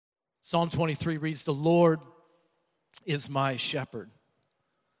Psalm 23 reads, "The Lord is my shepherd.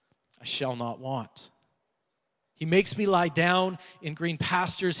 I shall not want. He makes me lie down in green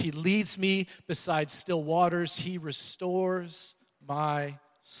pastures. He leads me beside still waters. He restores my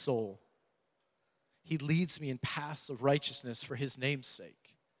soul. He leads me in paths of righteousness for his name's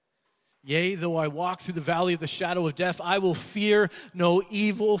sake. Yea, though I walk through the valley of the shadow of death, I will fear no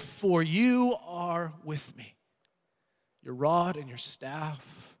evil, for you are with me. Your rod and your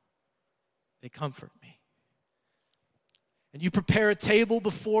staff, they comfort me. And you prepare a table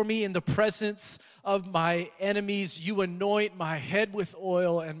before me in the presence of my enemies. You anoint my head with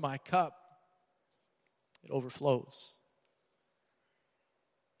oil, and my cup, it overflows.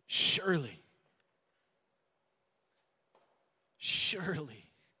 Surely,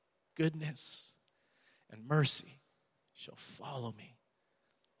 goodness and mercy shall follow me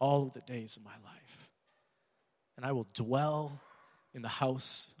all of the days of my life. And I will dwell in the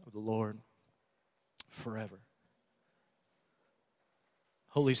house of the Lord forever."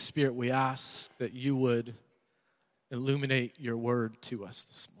 Holy Spirit, we ask that you would illuminate your word to us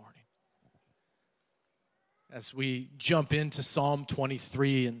this morning. As we jump into Psalm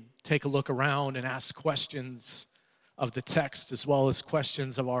 23 and take a look around and ask questions of the text as well as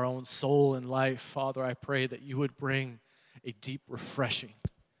questions of our own soul and life, Father, I pray that you would bring a deep refreshing.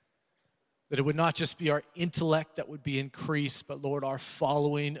 That it would not just be our intellect that would be increased, but Lord, our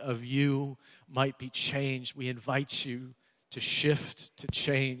following of you might be changed. We invite you to shift, to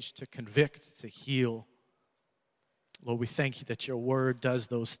change, to convict, to heal. Lord, we thank you that your word does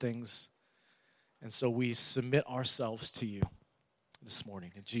those things. And so we submit ourselves to you this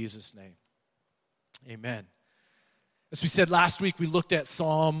morning. In Jesus' name, amen. As we said last week, we looked at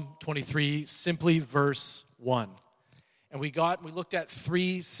Psalm 23, simply verse 1. And we looked at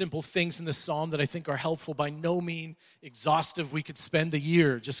three simple things in the psalm that I think are helpful, by no means exhaustive. We could spend a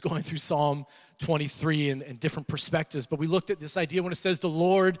year just going through Psalm 23 and different perspectives. But we looked at this idea when it says the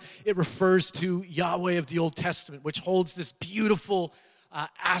Lord, it refers to Yahweh of the Old Testament, which holds this beautiful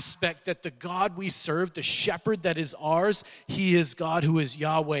aspect that the God we serve, the shepherd that is ours, he is God who is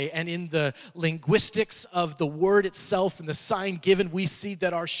Yahweh. And in the linguistics of the word itself and the sign given, we see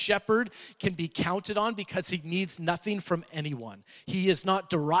that our shepherd can be counted on because he needs nothing from anyone. He is not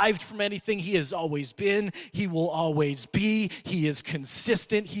derived from anything. He has always been. He will always be. He is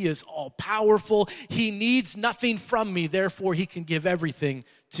consistent. He is all powerful. He needs nothing from me. Therefore, he can give everything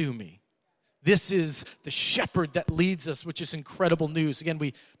to me. This is the shepherd that leads us, which is incredible news. Again,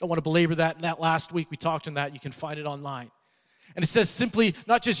 we don't want to belabor that. In that last week, we talked on that. You can find it online. And it says simply,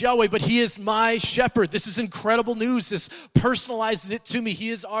 not just Yahweh, but he is my shepherd. This is incredible news. This personalizes it to me. He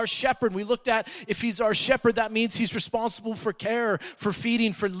is our shepherd. We looked at, if he's our shepherd, that means he's responsible for care, for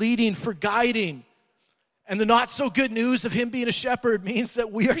feeding, for leading, for guiding. And the not so good news of him being a shepherd means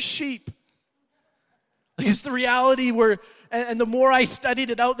that we are sheep. It's the reality where, and the more I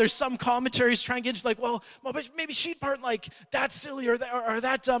studied it out, there's some commentaries trying to get into like, well, but maybe sheep aren't like that silly or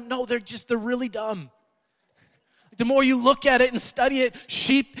that dumb. No, they're really dumb. The more you look at it and study it,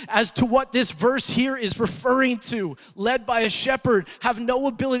 sheep, as to what this verse here is referring to, led by a shepherd, have no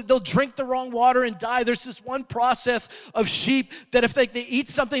ability. They'll drink the wrong water and die. There's this one process of sheep that if they eat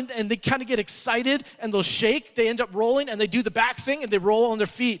something and they kind of get excited and they'll shake, they end up rolling and they do the back thing and they roll on their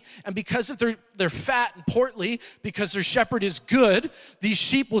feet. And because if they're fat and portly, because their shepherd is good, these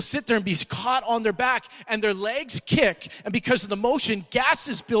sheep will sit there and be caught on their back and their legs kick. And because of the motion,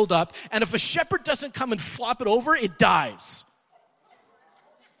 gases build up. And if a shepherd doesn't come and flop it over, it dies.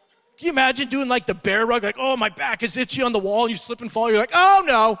 Can you imagine doing like the bear rug? Like, oh, my back is itchy on the wall. And you slip and fall. You're like, oh,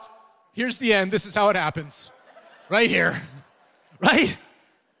 no. Here's the end. This is how it happens. Right here. Right?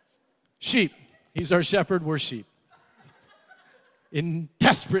 Sheep. He's our shepherd. We're sheep. In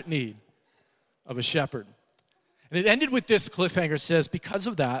desperate need of a shepherd. And it ended with this cliffhanger. It says, because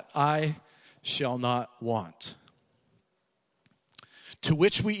of that, I shall not want. To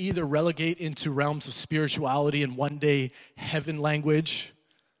which we either relegate into realms of spirituality and one day heaven language,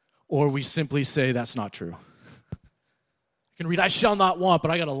 or we simply say that's not true. I can read, I shall not want,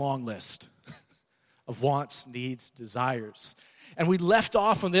 but I got a long list of wants, needs, desires. And we left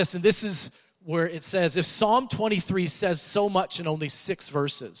off on this, and this is where it says, if Psalm 23 says so much in only 6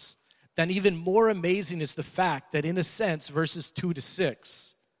 verses, then even more amazing is the fact that in a sense, verses 2 to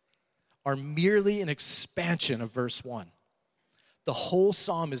 6 are merely an expansion of verse 1. The whole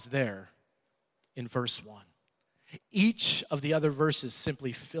psalm is there in verse 1. Each of the other verses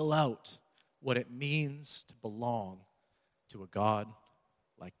simply fill out what it means to belong to a God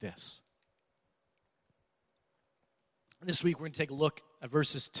like this. This week we're going to take a look at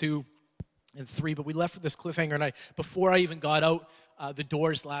verses 2 and 3, but we left with this cliffhanger, and before I even got out the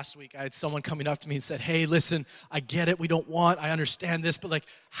doors last week, I had someone coming up to me and said, hey, listen, I get it. We don't want, I understand this, but like,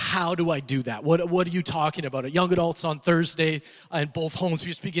 how do I do that? What are you talking about? At Young Adults on Thursday in both homes, we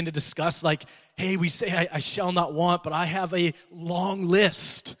just begin to discuss like, hey, we say, I shall not want, but I have a long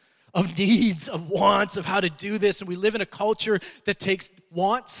list of needs, of wants, of how to do this. And we live in a culture that takes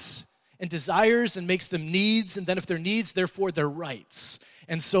wants and desires and makes them needs. And then if they're needs, therefore they're rights.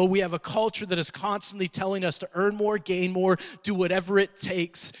 And so we have a culture that is constantly telling us to earn more, gain more, do whatever it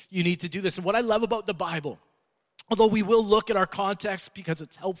takes. You need to do this. And what I love about the Bible, although we will look at our context because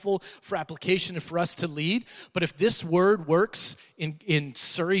it's helpful for application and for us to lead, but if this word works in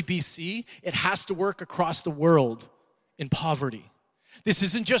Surrey, BC, it has to work across the world in poverty. This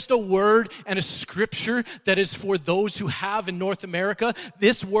isn't just a word and a scripture that is for those who have in North America.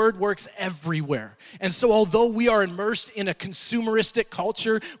 This word works everywhere. And so although we are immersed in a consumeristic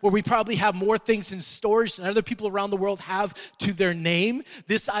culture where we probably have more things in storage than other people around the world have to their name,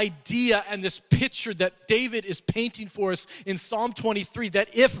 this idea and this picture that David is painting for us in Psalm 23, that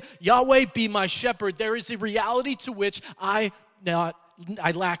if Yahweh be my shepherd, there is a reality to which I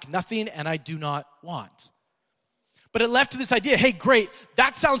lack nothing and I do not want. But it left to this idea, hey, great,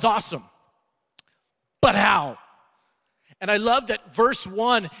 that sounds awesome, but how? And I love that verse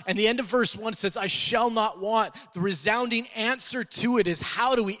 1 and the end of verse 1 says, I shall not want. The resounding answer to it is,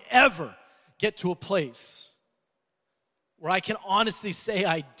 how do we ever get to a place where I can honestly say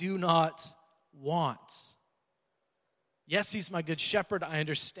I do not want? Yes, he's my good shepherd, I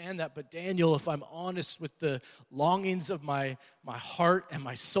understand that, but Daniel, if I'm honest with the longings of my heart and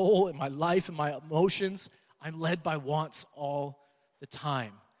my soul and my life and my emotions, I'm led by wants all the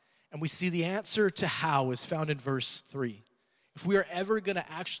time. And we see the answer to how is found in verse 3. If we are ever going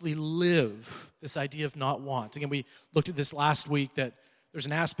to actually live this idea of not want, again, we looked at this last week, that there's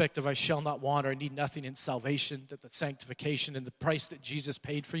an aspect of I shall not want or I need nothing in salvation, that the sanctification and the price that Jesus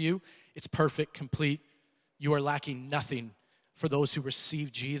paid for you, it's perfect, complete. You are lacking nothing for those who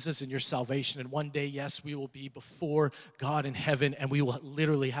receive Jesus in your salvation. And one day, yes, we will be before God in heaven and we will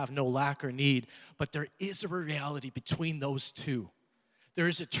literally have no lack or need. But there is a reality between those two. There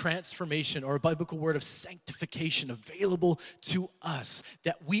is a transformation or a biblical word of sanctification available to us,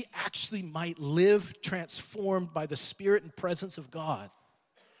 that we actually might live transformed by the Spirit and presence of God,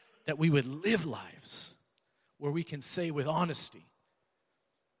 that we would live lives where we can say with honesty,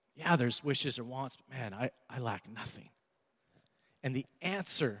 yeah, there's wishes or wants, but man, I lack nothing. And the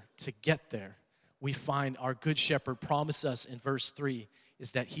answer to get there, we find our good shepherd promise us in verse 3,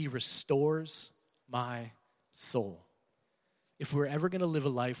 is that he restores my soul. If we're ever going to live a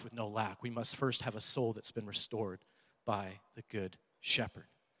life with no lack, we must first have a soul that's been restored by the good shepherd.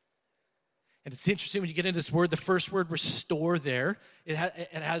 And it's interesting when you get into this word, the first word restore there, it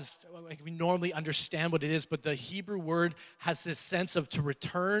has, like we normally understand what it is, but the Hebrew word has this sense of to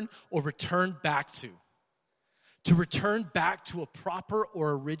return or return back to. To return back to a proper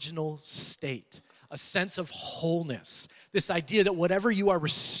or original state, a sense of wholeness. This idea that whatever you are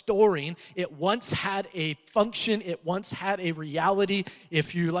restoring, it once had a function, it once had a reality.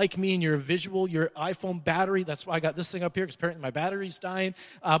 If you're like me and you're a visual, your iPhone battery, that's why I got this thing up here, because apparently my battery's dying,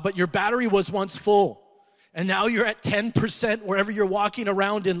 but your battery was once full. And now you're at 10% wherever you're walking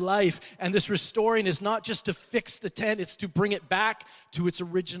around in life. And this restoring is not just to fix the tent, it's to bring it back to its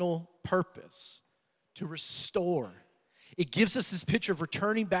original purpose. To restore. It gives us this picture of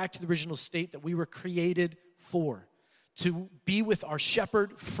returning back to the original state that we were created for. To be with our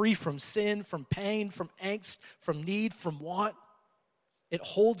shepherd, free from sin, from pain, from angst, from need, from want. It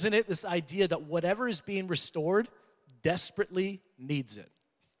holds in it this idea that whatever is being restored desperately needs it.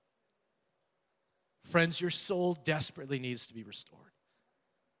 Friends, your soul desperately needs to be restored.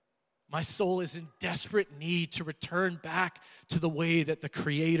 My soul is in desperate need to return back to the way that the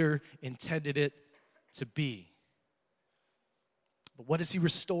Creator intended it to be. But what does he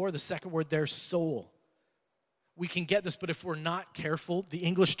restore? The second word there, soul. We can get this, but if we're not careful, the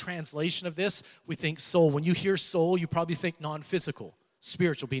English translation of this, we think soul. When you hear soul, you probably think non-physical.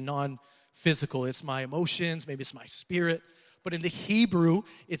 Spiritual, be non-physical. It's my emotions, maybe it's my spirit. But in the Hebrew,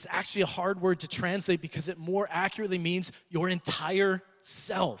 it's actually a hard word to translate because it more accurately means your entire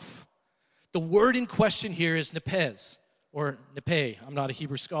self. The word in question here is nepes, or nepe. I'm not a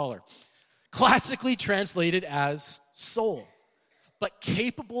Hebrew scholar. Classically translated as soul, but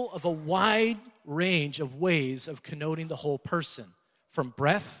capable of a wide range of ways of connoting the whole person, from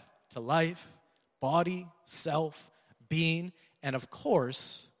breath to life, body, self, being, and of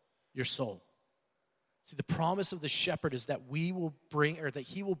course, your soul. See, the promise of the shepherd is that he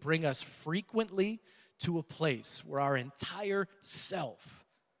will bring us frequently to a place where our entire self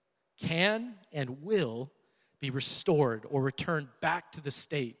can and will be restored or returned back to the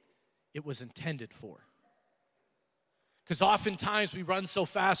state it was intended for. Because oftentimes we run so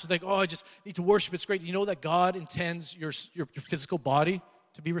fast, we're like, oh, I just need to worship, it's great. You know that God intends your physical body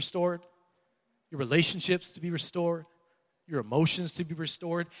to be restored, your relationships to be restored, your emotions to be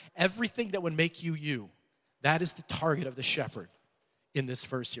restored, everything that would make you you. That is the target of the shepherd in this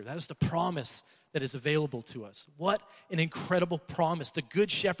verse here. That is the promise that is available to us. What an incredible promise. The good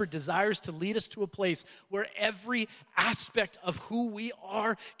shepherd desires to lead us to a place where every aspect of who we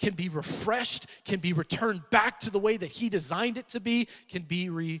are can be refreshed, can be returned back to the way that he designed it to be, can be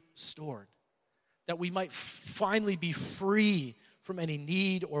restored. That we might finally be free from any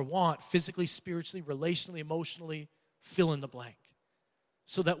need or want, physically, spiritually, relationally, emotionally, fill in the blank.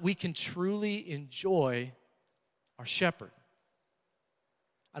 So that we can truly enjoy our shepherd.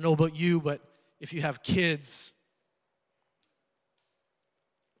 I don't know about you, but if you have kids,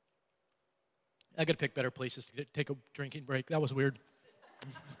 I got to pick better places to take a drinking break. That was weird.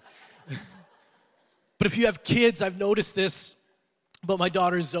 But if you have kids, I've noticed this about my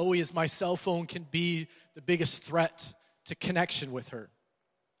daughter Zoe, is my cell phone can be the biggest threat to connection with her.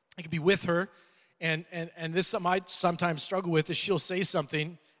 I can be with her, and this I might sometimes struggle with, is she'll say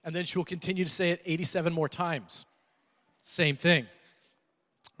something, and then she'll continue to say it 87 more times. Same thing.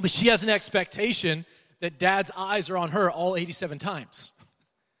 But she has an expectation that dad's eyes are on her all 87 times.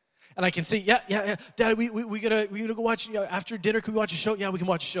 And I can say, yeah, Dad, we gotta go watch, after dinner, can we watch a show? Yeah, we can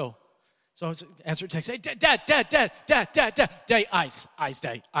watch a show. So I answer a text, hey, Dad, eyes,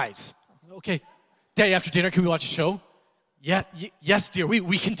 Dad, eyes. Okay, Dad, after dinner, can we watch a show? Yeah, yes, dear,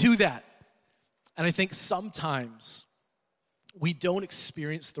 we can do that. And I think sometimes we don't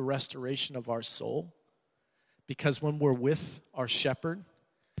experience the restoration of our soul because when we're with our shepherd,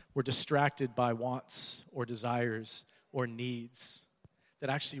 we're distracted by wants or desires or needs that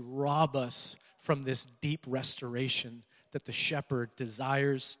actually rob us from this deep restoration that the shepherd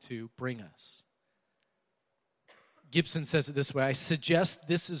desires to bring us. Gibson says it this way: I suggest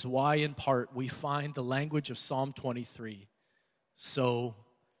this is why, in part, we find the language of Psalm 23 so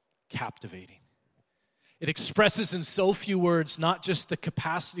captivating. It expresses in so few words not just the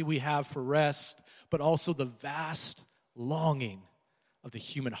capacity we have for rest, but also the vast longing of the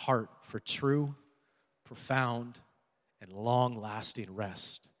human heart for true, profound, and long-lasting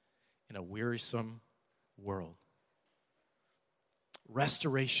rest in a wearisome world.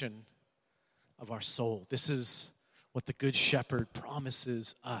 Restoration of our soul. This is what the Good Shepherd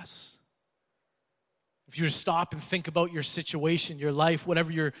promises us. If you stop and think about your situation, your life,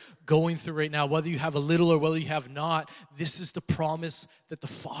 whatever you're going through right now, whether you have a little or whether you have not, this is the promise that the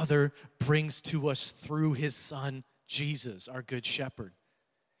Father brings to us through his Son, Jesus, our Good Shepherd.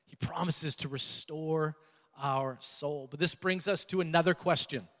 He promises to restore our soul. But this brings us to another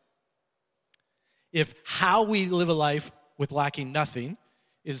question. If how we live a life with lacking nothing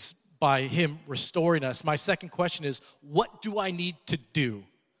is by him restoring us, my second question is, what do I need to do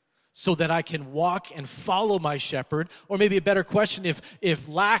so that I can walk and follow my shepherd? Or maybe a better question, if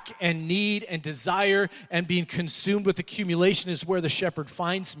lack and need and desire and being consumed with accumulation is where the shepherd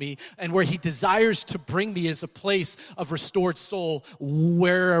finds me and where he desires to bring me as a place of restored soul,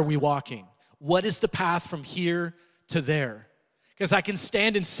 where are we walking? What is the path from here to there? Because I can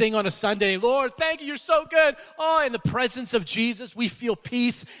stand and sing on a Sunday, Lord, thank you, you're so good. Oh, in the presence of Jesus, we feel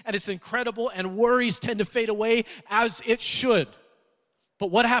peace, and it's incredible, and worries tend to fade away as it should. But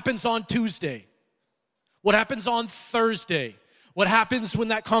what happens on Tuesday? What happens on Thursday? What happens when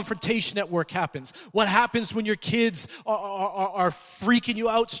that confrontation at work happens? What happens when your kids are freaking you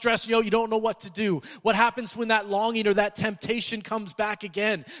out, stressing you out, you don't know what to do? What happens when that longing or that temptation comes back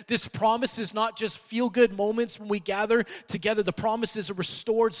again? This promise is not just feel-good moments when we gather together. The promise is a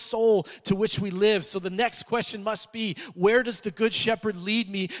restored soul to which we live. So the next question must be, where does the Good Shepherd lead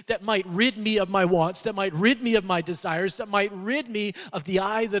me that might rid me of my wants, that might rid me of my desires, that might rid me of the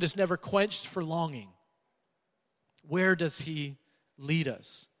eye that is never quenched for longing? Where does he lead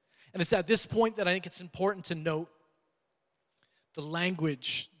us? And it's at this point that I think it's important to note the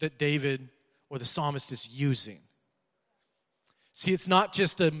language that David or the psalmist is using. See, it's not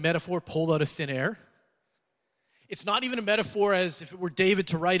just a metaphor pulled out of thin air. It's not even a metaphor as if it were David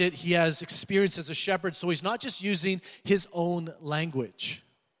to write it. He has experience as a shepherd, so he's not just using his own language.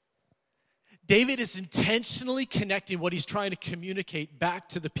 David is intentionally connecting what he's trying to communicate back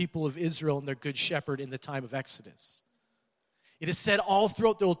to the people of Israel and their good shepherd in the time of Exodus. It is said all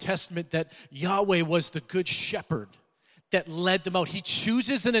throughout the Old Testament that Yahweh was the good shepherd that led them out. He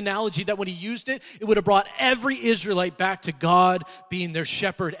chooses an analogy that when he used it, it would have brought every Israelite back to God being their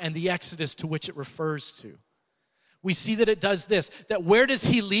shepherd and the Exodus to which it refers to. we see that it does this, that where does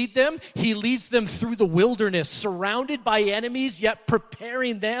he lead them? He leads them through the wilderness, surrounded by enemies, yet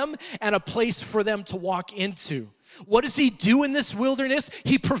preparing them and a place for them to walk into. What does he do in this wilderness?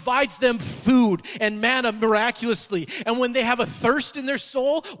 He provides them food and manna miraculously. And when they have a thirst in their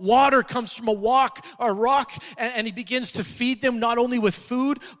soul, water comes from a rock, and he begins to feed them not only with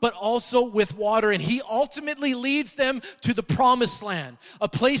food, but also with water. And he ultimately leads them to the promised land, a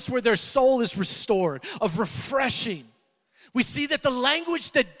place where their soul is restored, of refreshing. We see that the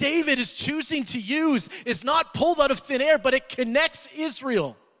language that David is choosing to use is not pulled out of thin air, but it connects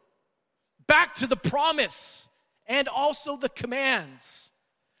Israel back to the promise. And also the commands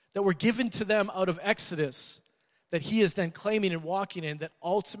that were given to them out of Exodus that he is then claiming and walking in, that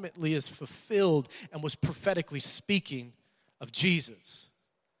ultimately is fulfilled and was prophetically speaking of Jesus.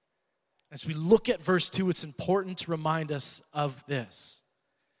 As we look at verse 2, it's important to remind us of this.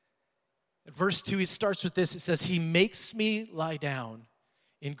 In verse 2, he starts with this. It says, he makes me lie down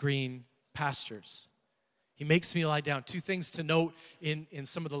in green pastures. He makes me lie down. Two things to note in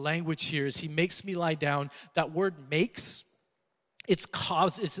some of the language here is he makes me lie down. That word makes, it's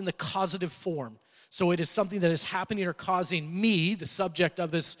in the causative form. So it is something that is happening or causing me, the subject of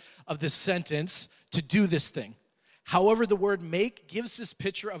this sentence, to do this thing. However, the word make gives this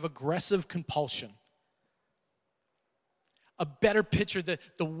picture of aggressive compulsion. A better picture,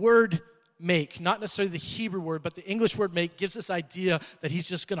 the word make, not necessarily the Hebrew word, but the English word make gives this idea that he's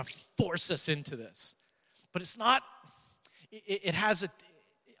just going to force us into this. But it's not, it has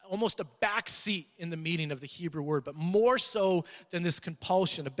almost a back seat in the meaning of the Hebrew word, but more so than this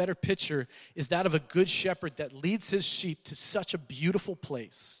compulsion, a better picture is that of a good shepherd that leads his sheep to such a beautiful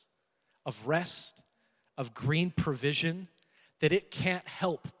place of rest, of green provision, that it can't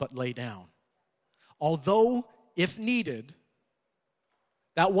help but lay down. Although, if needed,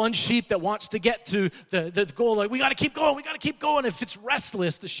 that one sheep that wants to get to the goal, like, we got to keep going. If it's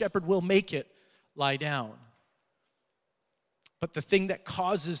restless, the shepherd will make it lie down. But the thing that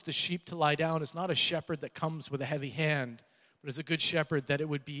causes the sheep to lie down is not a shepherd that comes with a heavy hand, but is a good shepherd that it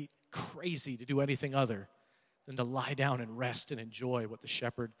would be crazy to do anything other than to lie down and rest and enjoy what the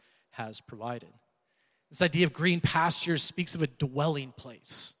shepherd has provided. This idea of green pastures speaks of a dwelling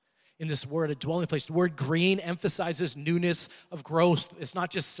place. In this word, a dwelling place, the word green emphasizes newness of growth. It's not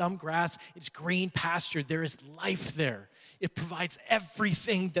just some grass, it's green pasture. There is life there. It provides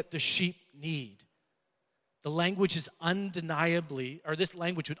everything that the sheep need. The language is this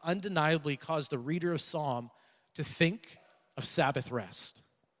language would undeniably cause the reader of Psalm to think of Sabbath rest.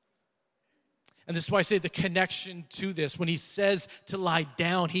 And this is why I say the connection to this. When he says to lie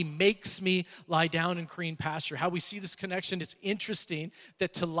down, he makes me lie down in green pasture. How we see this connection, it's interesting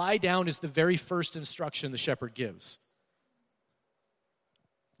that to lie down is the very first instruction the shepherd gives.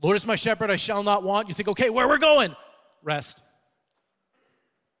 Lord is my shepherd, I shall not want. You think, okay, where we're going? Rest.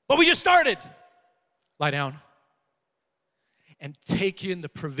 But we just started. Lie down. And take in the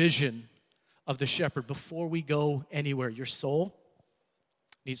provision of the shepherd before we go anywhere. Your soul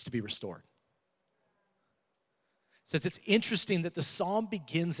needs to be restored. Says it's interesting that the psalm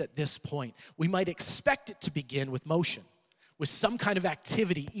begins at this point. We might expect it to begin with motion, with some kind of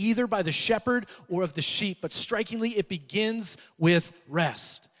activity, either by the shepherd or of the sheep, but strikingly, it begins with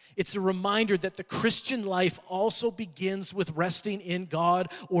rest. It's a reminder that the Christian life also begins with resting in God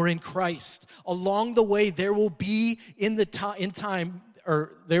or in Christ. Along the way, there will be in time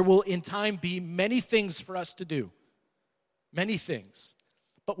be many things for us to do, many things,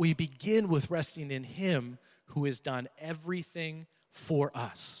 but we begin with resting in Him who has done everything for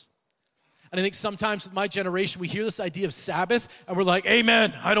us. And I think sometimes with my generation, we hear this idea of Sabbath, and we're like,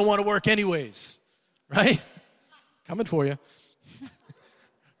 amen, I don't want to work anyways, right? Coming for you.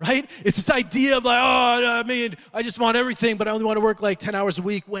 Right? It's this idea of like, I just want everything, but I only want to work like 10 hours a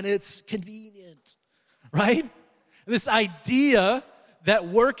week when it's convenient, right? This idea that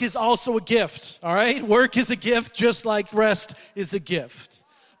work is also a gift, all right? Work is a gift just like rest is a gift.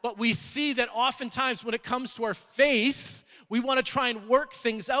 But we see that oftentimes when it comes to our faith, we want to try and work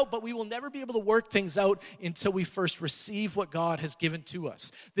things out, but we will never be able to work things out until we first receive what God has given to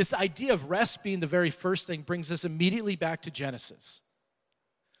us. This idea of rest being the very first thing brings us immediately back to Genesis.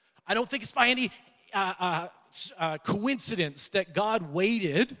 I don't think it's by any coincidence that God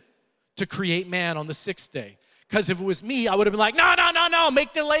waited to create man on the sixth day. Because if it was me, I would have been like, no,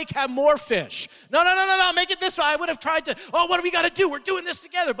 make the lake have more fish. No, make it this way. I would have tried to, what do we got to do? We're doing this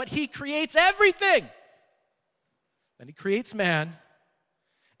together. But He creates everything. Then He creates man.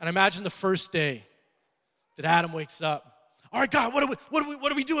 And imagine the first day that Adam wakes up. All right, God, what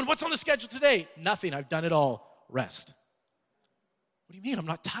are we doing? What's on the schedule today? Nothing. I've done it all. Rest. What do you mean? I'm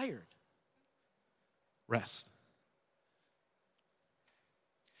not tired. Rest.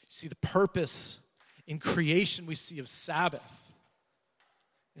 see the purpose in creation we see of Sabbath.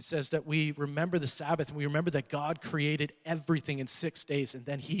 It says that we remember the Sabbath and we remember that God created everything in 6 days and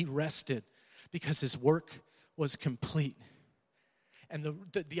then he rested because his work was complete. And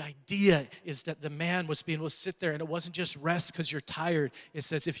the idea is that the man was being able to sit there, and it wasn't just rest because you're tired. It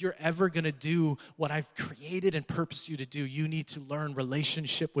says if you're ever going to do what I've created and purposed you to do, you need to learn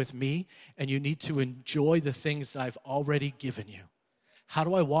relationship with me, and you need to enjoy the things that I've already given you. How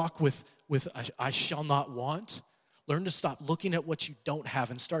do I walk with I shall not want? Learn to stop looking at what you don't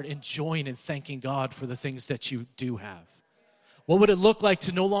have and start enjoying and thanking God for the things that you do have. What would it look like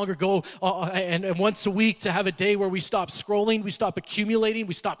to no longer go and once a week to have a day where we stop scrolling, we stop accumulating,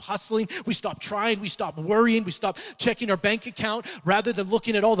 we stop hustling, we stop trying, we stop worrying, we stop checking our bank account. Rather than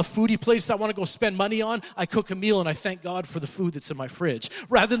looking at all the foodie places I want to go spend money on, I cook a meal and I thank God for the food that's in my fridge.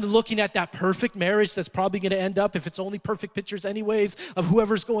 Rather than looking at that perfect marriage that's probably going to end up, if it's only perfect pictures anyways, of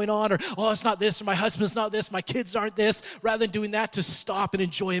whoever's going on, or, oh, it's not this, or my husband's not this, my kids aren't this. Rather than doing that, to stop and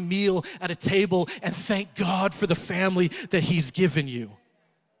enjoy a meal at a table and thank God for the family that he's given you.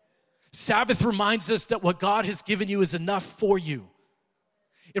 Sabbath reminds us that what God has given you is enough for you.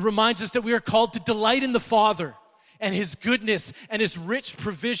 It reminds us that we are called to delight in the Father and his goodness and his rich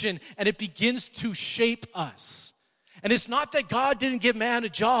provision, and it begins to shape us. And it's not that God didn't give man a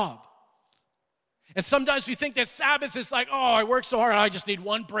job. And sometimes we think that Sabbath is like, oh, I work so hard, I just need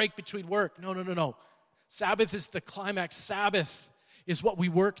one break between work. No. Sabbath is the climax. Sabbath is what we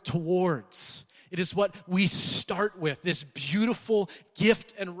work towards. It is what we start with, this beautiful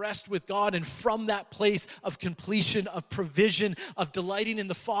gift and rest with God. And from that place of completion, of provision, of delighting in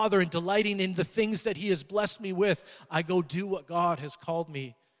the Father and delighting in the things that he has blessed me with, I go do what God has called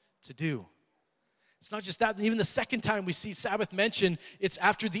me to do. It's not just that. Even the second time we see Sabbath mentioned, it's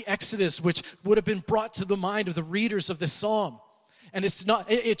after the Exodus, which would have been brought to the mind of the readers of this psalm. And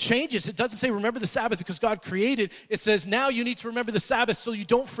it changes. It doesn't say remember the Sabbath because God created. It says now you need to remember the Sabbath so you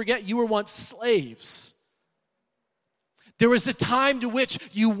don't forget you were once slaves. There was a time to which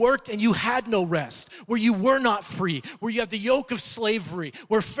you worked and you had no rest, where you were not free, where you have the yoke of slavery,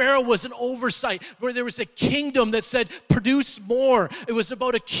 where Pharaoh was an oversight, where there was a kingdom that said, produce more. It was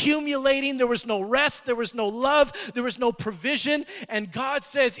about accumulating. There was no rest. There was no love. There was no provision. And God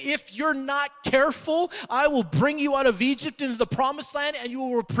says, if you're not careful, I will bring you out of Egypt into the promised land, and you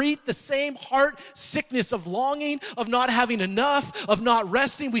will repeat the same heart sickness of longing, of not having enough, of not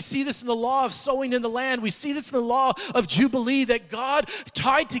resting. We see this in the law of sowing in the land. We see this in the law of Jubilee, that God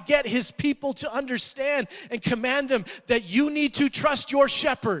tried to get his people to understand and command them that you need to trust your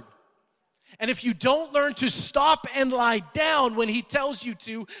shepherd. And if you don't learn to stop and lie down when he tells you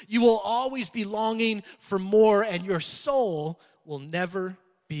to, you will always be longing for more, and your soul will never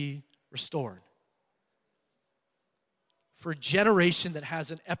be restored. For a generation that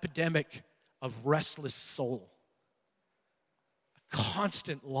has an epidemic of restless soul, a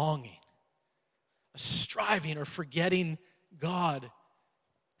constant longing, a striving or forgetting God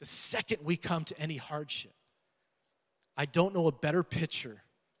the second we come to any hardship. I don't know a better picture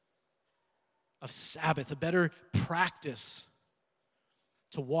of Sabbath, a better practice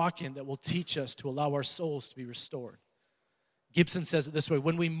to walk in that will teach us to allow our souls to be restored. Gibson says it this way: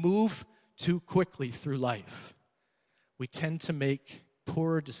 when we move too quickly through life, we tend to make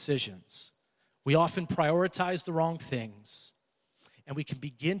poorer decisions. We often prioritize the wrong things, and we can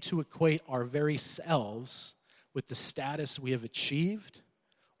begin to equate our very selves with the status we have achieved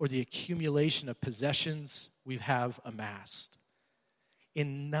or the accumulation of possessions we have amassed.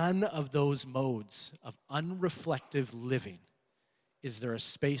 In none of those modes of unreflective living is there a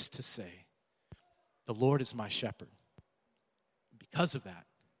space to say, the Lord is my shepherd. Because of that,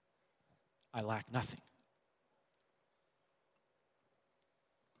 I lack nothing.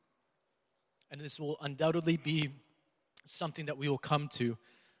 And this will undoubtedly be something that we will come to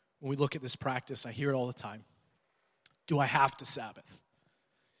when we look at this practice. I hear it all the time. Do I have to Sabbath?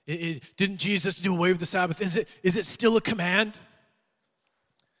 Didn't Jesus do away with the Sabbath? Is it still a command?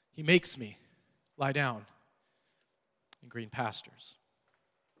 He makes me lie down in green pastures.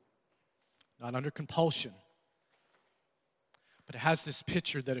 Not under compulsion, but it has this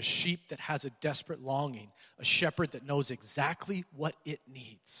picture that a sheep that has a desperate longing, a shepherd that knows exactly what it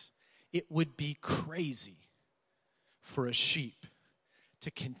needs. It would be crazy for a sheep to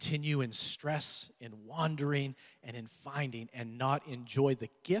continue in stress, in wandering, and in finding, and not enjoy the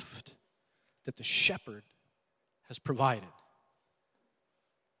gift that the shepherd has provided.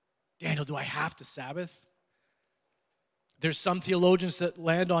 Daniel, do I have to Sabbath? There's some theologians that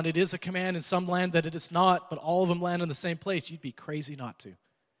land on it is a command and some land that it is not, but all of them land in the same place. You'd be crazy not to.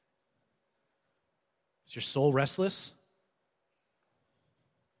 Is your soul restless?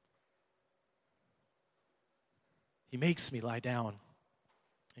 He makes me lie down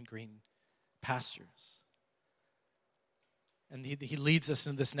in green pastures. And he leads us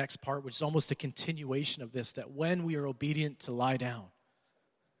into this next part, which is almost a continuation of this, that when we are obedient to lie down,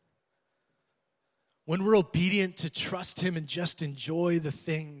 when we're obedient to trust him and just enjoy the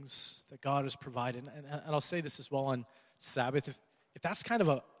things that God has provided. And I'll say this as well on Sabbath. If that's kind of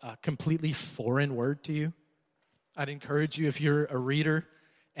a completely foreign word to you, I'd encourage you, if you're a reader,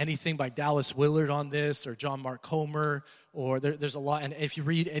 anything by Dallas Willard on this, or John Mark Comer, or there's a lot. And if you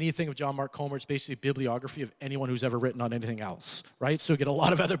read anything of John Mark Comer, it's basically a bibliography of anyone who's ever written on anything else, right? So you get a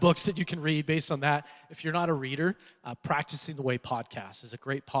lot of other books that you can read based on that. If you're not a reader, Practicing the Way podcast is a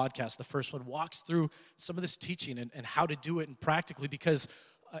great podcast. The first one walks through some of this teaching and how to do it and practically, because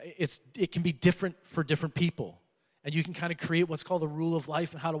it can be different for different people. And you can kind of create what's called a rule of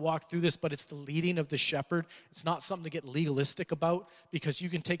life and how to walk through this, but it's the leading of the shepherd. It's not something to get legalistic about, because you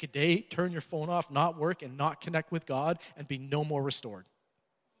can take a day, turn your phone off, not work, and not connect with God and be no more restored.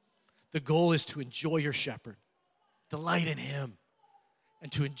 The goal is to enjoy your shepherd, delight in him,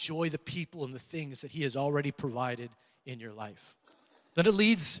 and to enjoy the people and the things that he has already provided in your life. Then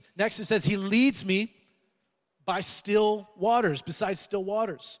next it says, he leads me by still waters, besides still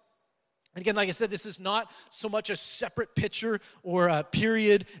waters. And again, like I said, this is not so much a separate picture or a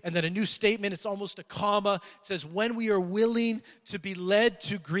period and then a new statement. It's almost a comma. It says, when we are willing to be led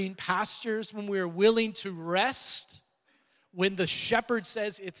to green pastures, when we are willing to rest, when the shepherd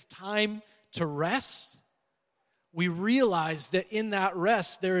says it's time to rest, we realize that in that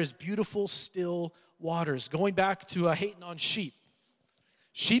rest, there is beautiful, still waters. Going back to hating on sheep.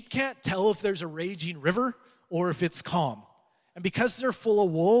 Sheep can't tell if there's a raging river or if it's calm. And because they're full of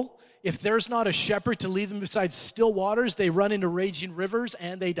wool, if there's not a shepherd to lead them beside still waters, they run into raging rivers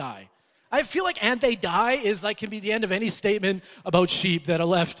and they die. I feel like "and they die" can be the end of any statement about sheep that are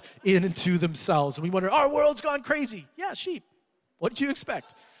left into themselves. And we wonder, our world's gone crazy. Yeah, sheep. What did you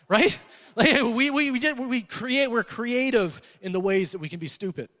expect? Right? We're creative in the ways that we can be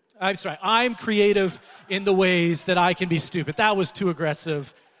stupid. I'm creative in the ways that I can be stupid. That was too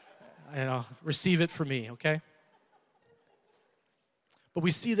aggressive. Receive it from me, okay? But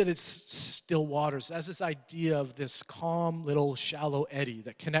we see that it's still waters. As this idea of this calm little shallow eddy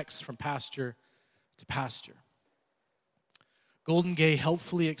that connects from pasture to pasture. Golden Gay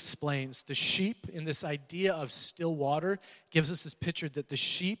helpfully explains the sheep in this idea of still water gives us this picture that the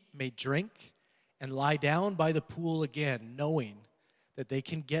sheep may drink and lie down by the pool again, knowing that they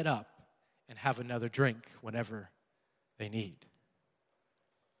can get up and have another drink whenever they need.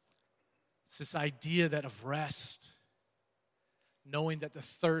 It's this idea that of rest, knowing that the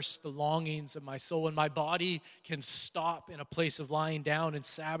thirst, the longings of my soul and my body can stop in a place of lying down in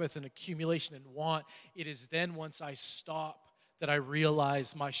Sabbath and accumulation and want. It is then once I stop that I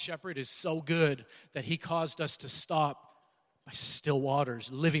realize my shepherd is so good that he caused us to stop by still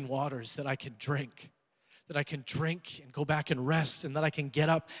waters, living waters that I can drink and go back and rest, and that I can get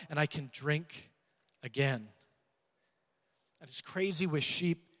up and I can drink again. And it's crazy with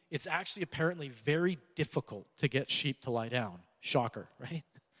sheep. It's actually apparently very difficult to get sheep to lie down. Shocker, right?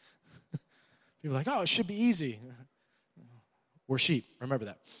 People are like, oh, it should be easy. We're sheep, remember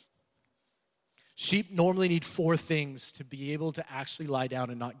that. Sheep normally need 4 things to be able to actually lie down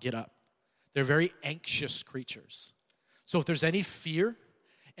and not get up. They're very anxious creatures. So if there's any fear,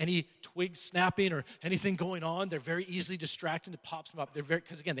 any twig snapping or anything going on, they're very easily distracted. It pops them up.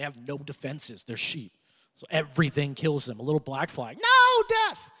 Because again, they have no defenses. They're sheep. So everything kills them. A little black fly, no,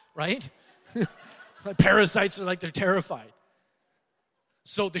 death, right? Parasites are they're terrified.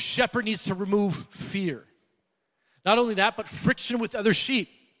 So the shepherd needs to remove fear. Not only that, but friction with other sheep.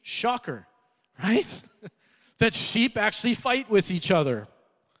 Shocker, right? That sheep actually fight with each other.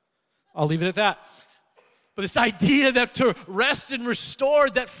 I'll leave it at that. But this idea that to rest and restore,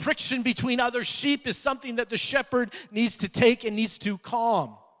 that friction between other sheep is something that the shepherd needs to take and needs to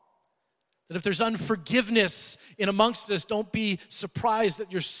calm. That if there's unforgiveness in amongst us, don't be surprised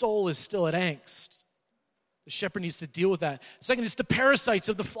that your soul is still at angst. The shepherd needs to deal with that. Second is the parasites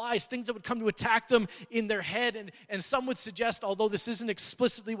of the flies, things that would come to attack them in their head. And some would suggest, although this isn't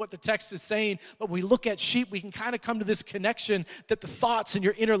explicitly what the text is saying, but when we look at sheep, we can kind of come to this connection that the thoughts in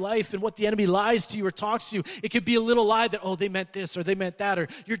your inner life and what the enemy lies to you or talks to you, it could be a little lie that, oh, they meant this or they meant that or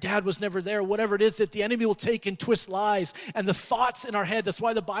your dad was never there, whatever it is that the enemy will take and twist lies. And the thoughts in our head, that's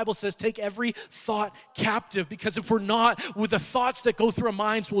why the Bible says take every thought captive, because if we're not, with the thoughts that go through our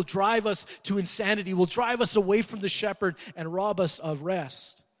minds will drive us to insanity, will drive us away from the shepherd and rob us of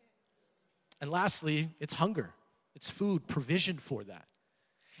rest. And lastly, it's hunger. It's food, provision for that.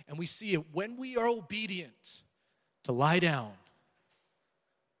 And we see it when we are obedient to lie down.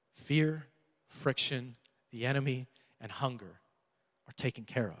 Fear, friction, the enemy, and hunger are taken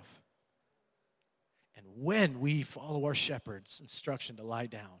care of. And when we follow our shepherd's instruction to lie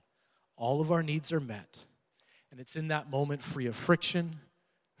down, all of our needs are met. And it's in that moment free of friction,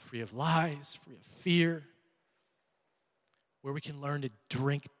 free of lies, free of fear, where we can learn to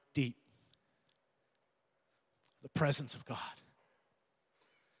drink deep the presence of God,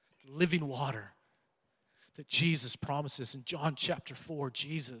 the living water that Jesus promises in John chapter 4.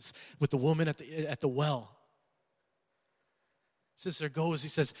 Jesus with the woman at the well says, there goes, he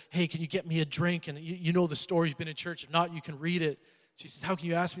says, hey, can you get me a drink? And you know the story, you've been in church. If not, you can read it. She says, how can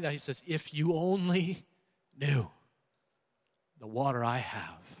you ask me that? He says, if you only knew the water I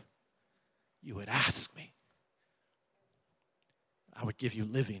have, you would ask me. I would give you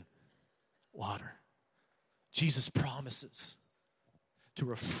living water. Jesus promises to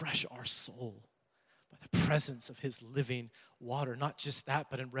refresh our soul by the presence of his living water. Not just that,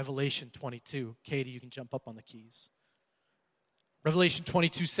 but in Revelation 22, Katie, you can jump up on the keys. Revelation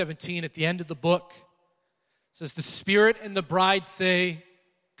 22:17, at the end of the book, says, the Spirit and the bride say,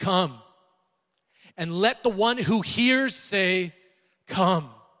 come. And let the one who hears say,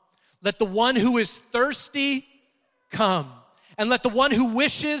 come. Let the one who is thirsty come. And let the one who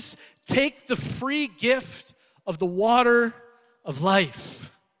wishes take the free gift of the water of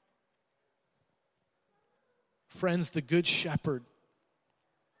life. Friends, the Good Shepherd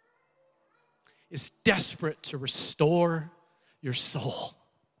is desperate to restore your soul,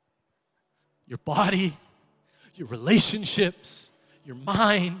 your body, your relationships, your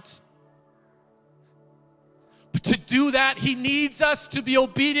mind. But to do that, he needs us to be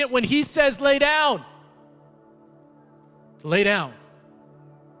obedient when he says, lay down. Lay down.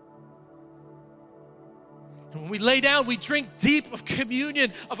 And when we lay down, we drink deep of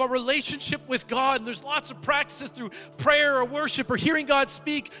communion of our relationship with God. And there's lots of practices through prayer or worship or hearing God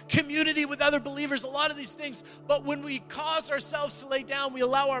speak, community with other believers, a lot of these things. But when we cause ourselves to lay down, we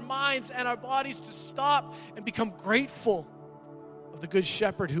allow our minds and our bodies to stop and become grateful of the Good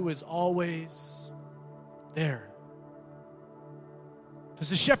Shepherd who is always there. Because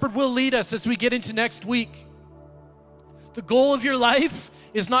the shepherd will lead us as we get into next week. The goal of your life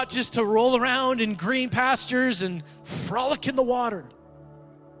is not just to roll around in green pastures and frolic in the water.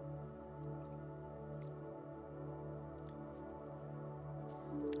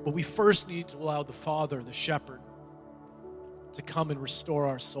 But we first need to allow the Father, the shepherd, to come and restore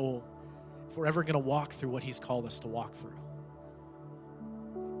our soul if we're ever going to walk through what he's called us to walk through.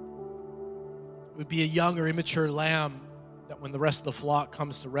 It would be a young or immature lamb that when the rest of the flock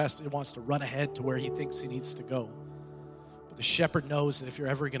comes to rest, it wants to run ahead to where he thinks he needs to go. But the shepherd knows that if you're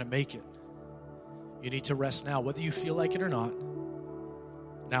ever going to make it, you need to rest now. Whether you feel like it or not,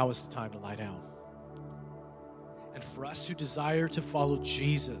 now is the time to lie down. And for us who desire to follow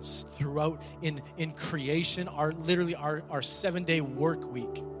Jesus throughout in creation, our 7-day work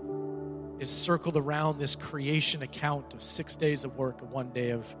week is circled around this creation account of 6 days of work and 1 day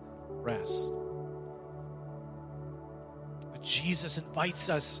of rest. But Jesus invites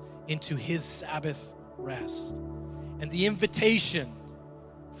us into his Sabbath rest. And the invitation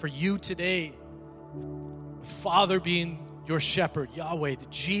for you today, with Father being your shepherd, Yahweh, the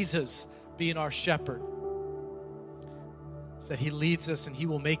Jesus being our shepherd, is that he leads us and he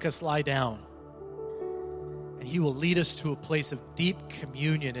will make us lie down. And he will lead us to a place of deep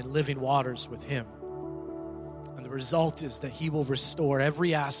communion and living waters with him. And the result is that he will restore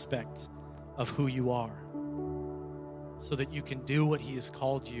every aspect of who you are so that you can do what he has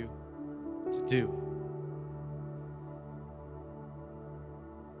called you to do.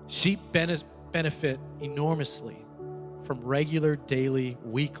 Sheep benefit enormously from regular, daily,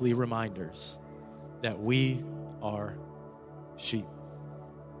 weekly reminders that we are sheep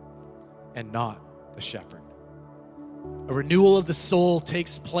and not the shepherd. A renewal of the soul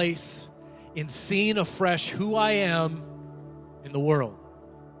takes place in seeing afresh who I am in the world.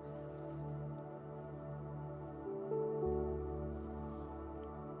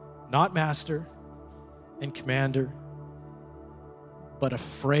 Not master and commander, but a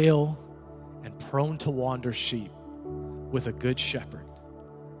frail and prone to wander sheep with a good shepherd.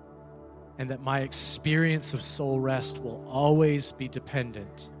 And that my experience of soul rest will always be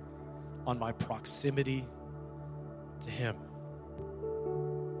dependent on my proximity to him.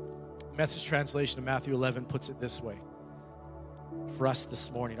 Message translation of Matthew 11 puts it this way for us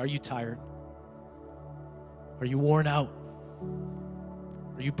this morning. Are you tired? Are you worn out?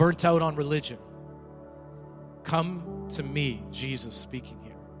 Are you burnt out on religion? Come to me, Jesus speaking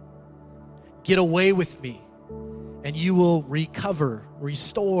here. Get away with me, and you will recover,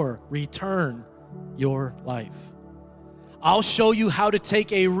 restore, return your life. I'll show you how to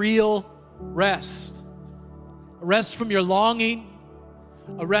take a real rest. a rest from your longing,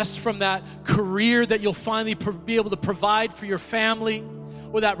 a rest from that career that you'll finally be able to provide for your family,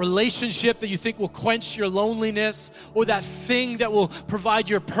 or that relationship that you think will quench your loneliness, or that thing that will provide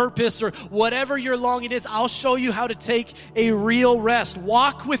your purpose, or whatever your longing is. I'll show you how to take a real rest.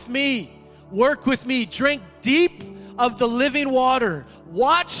 Walk with me, work with me, drink deep of the living water.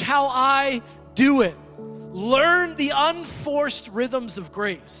 Watch how I do it. Learn the unforced rhythms of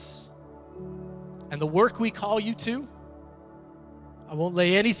grace. And the work we call you to, I won't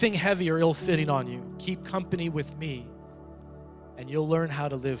lay anything heavy or ill-fitting on you. Keep company with me, and you'll learn how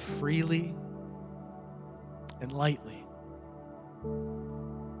to live freely and lightly.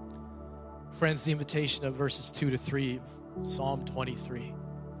 Friends, the invitation of verses 2-3, Psalm 23,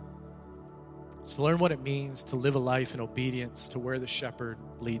 is to learn what it means to live a life in obedience to where the shepherd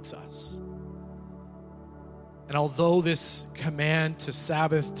leads us. And although this command to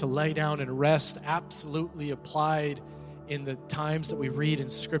Sabbath, to lay down and rest, absolutely applied in the times that we read in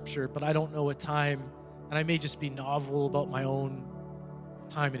Scripture, but I don't know a time, and I may just be novel about my own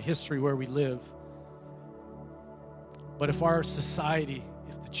time in history where we live. But if our society,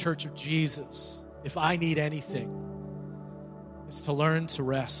 if the Church of Jesus, if I need anything, it's to learn to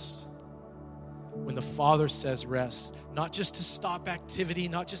rest when the Father says rest, not just to stop activity,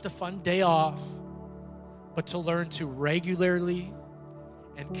 not just a fun day off, but to learn to regularly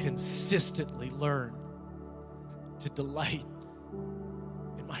and consistently learn to delight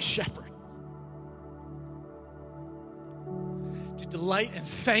in my shepherd. To delight and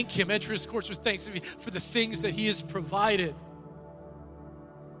thank him, enter his courts with thanksgiving for the things that he has provided.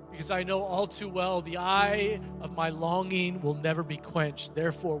 Because I know all too well the eye of my longing will never be quenched.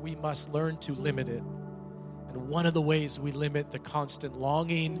 Therefore, we must learn to limit it. And one of the ways we limit the constant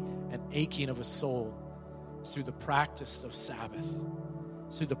longing and aching of a soul is through the practice of Sabbath,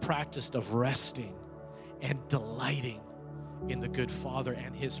 through the practice of resting and delighting in the good Father.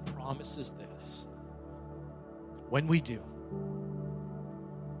 And his promise is this: when we do,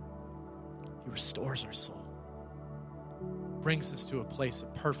 he restores our soul, brings us to a place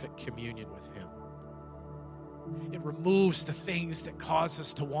of perfect communion with him. It removes the things that cause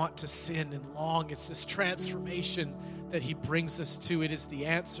us to want to sin and long. It's this transformation that he brings us to. It is the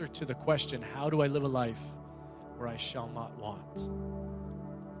answer to the question, how do I live a life where I shall not want?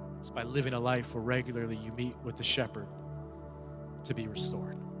 It's by living a life where regularly you meet with the shepherd to be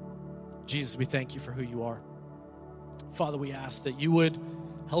restored. Jesus, we thank you for who you are. Father, we ask that you would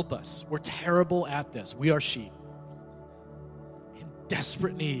help us. We're terrible at this. We are sheep in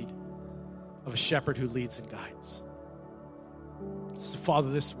desperate need of a shepherd who leads and guides. So,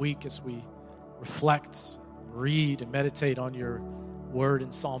 Father, this week as we reflect, read, and meditate on your word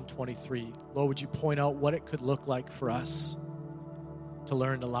in Psalm 23, Lord, would you point out what it could look like for us to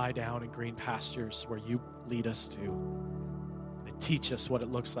learn to lie down in green pastures where you lead us to, and teach us what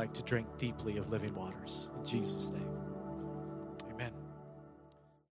it looks like to drink deeply of living waters. In Jesus' name.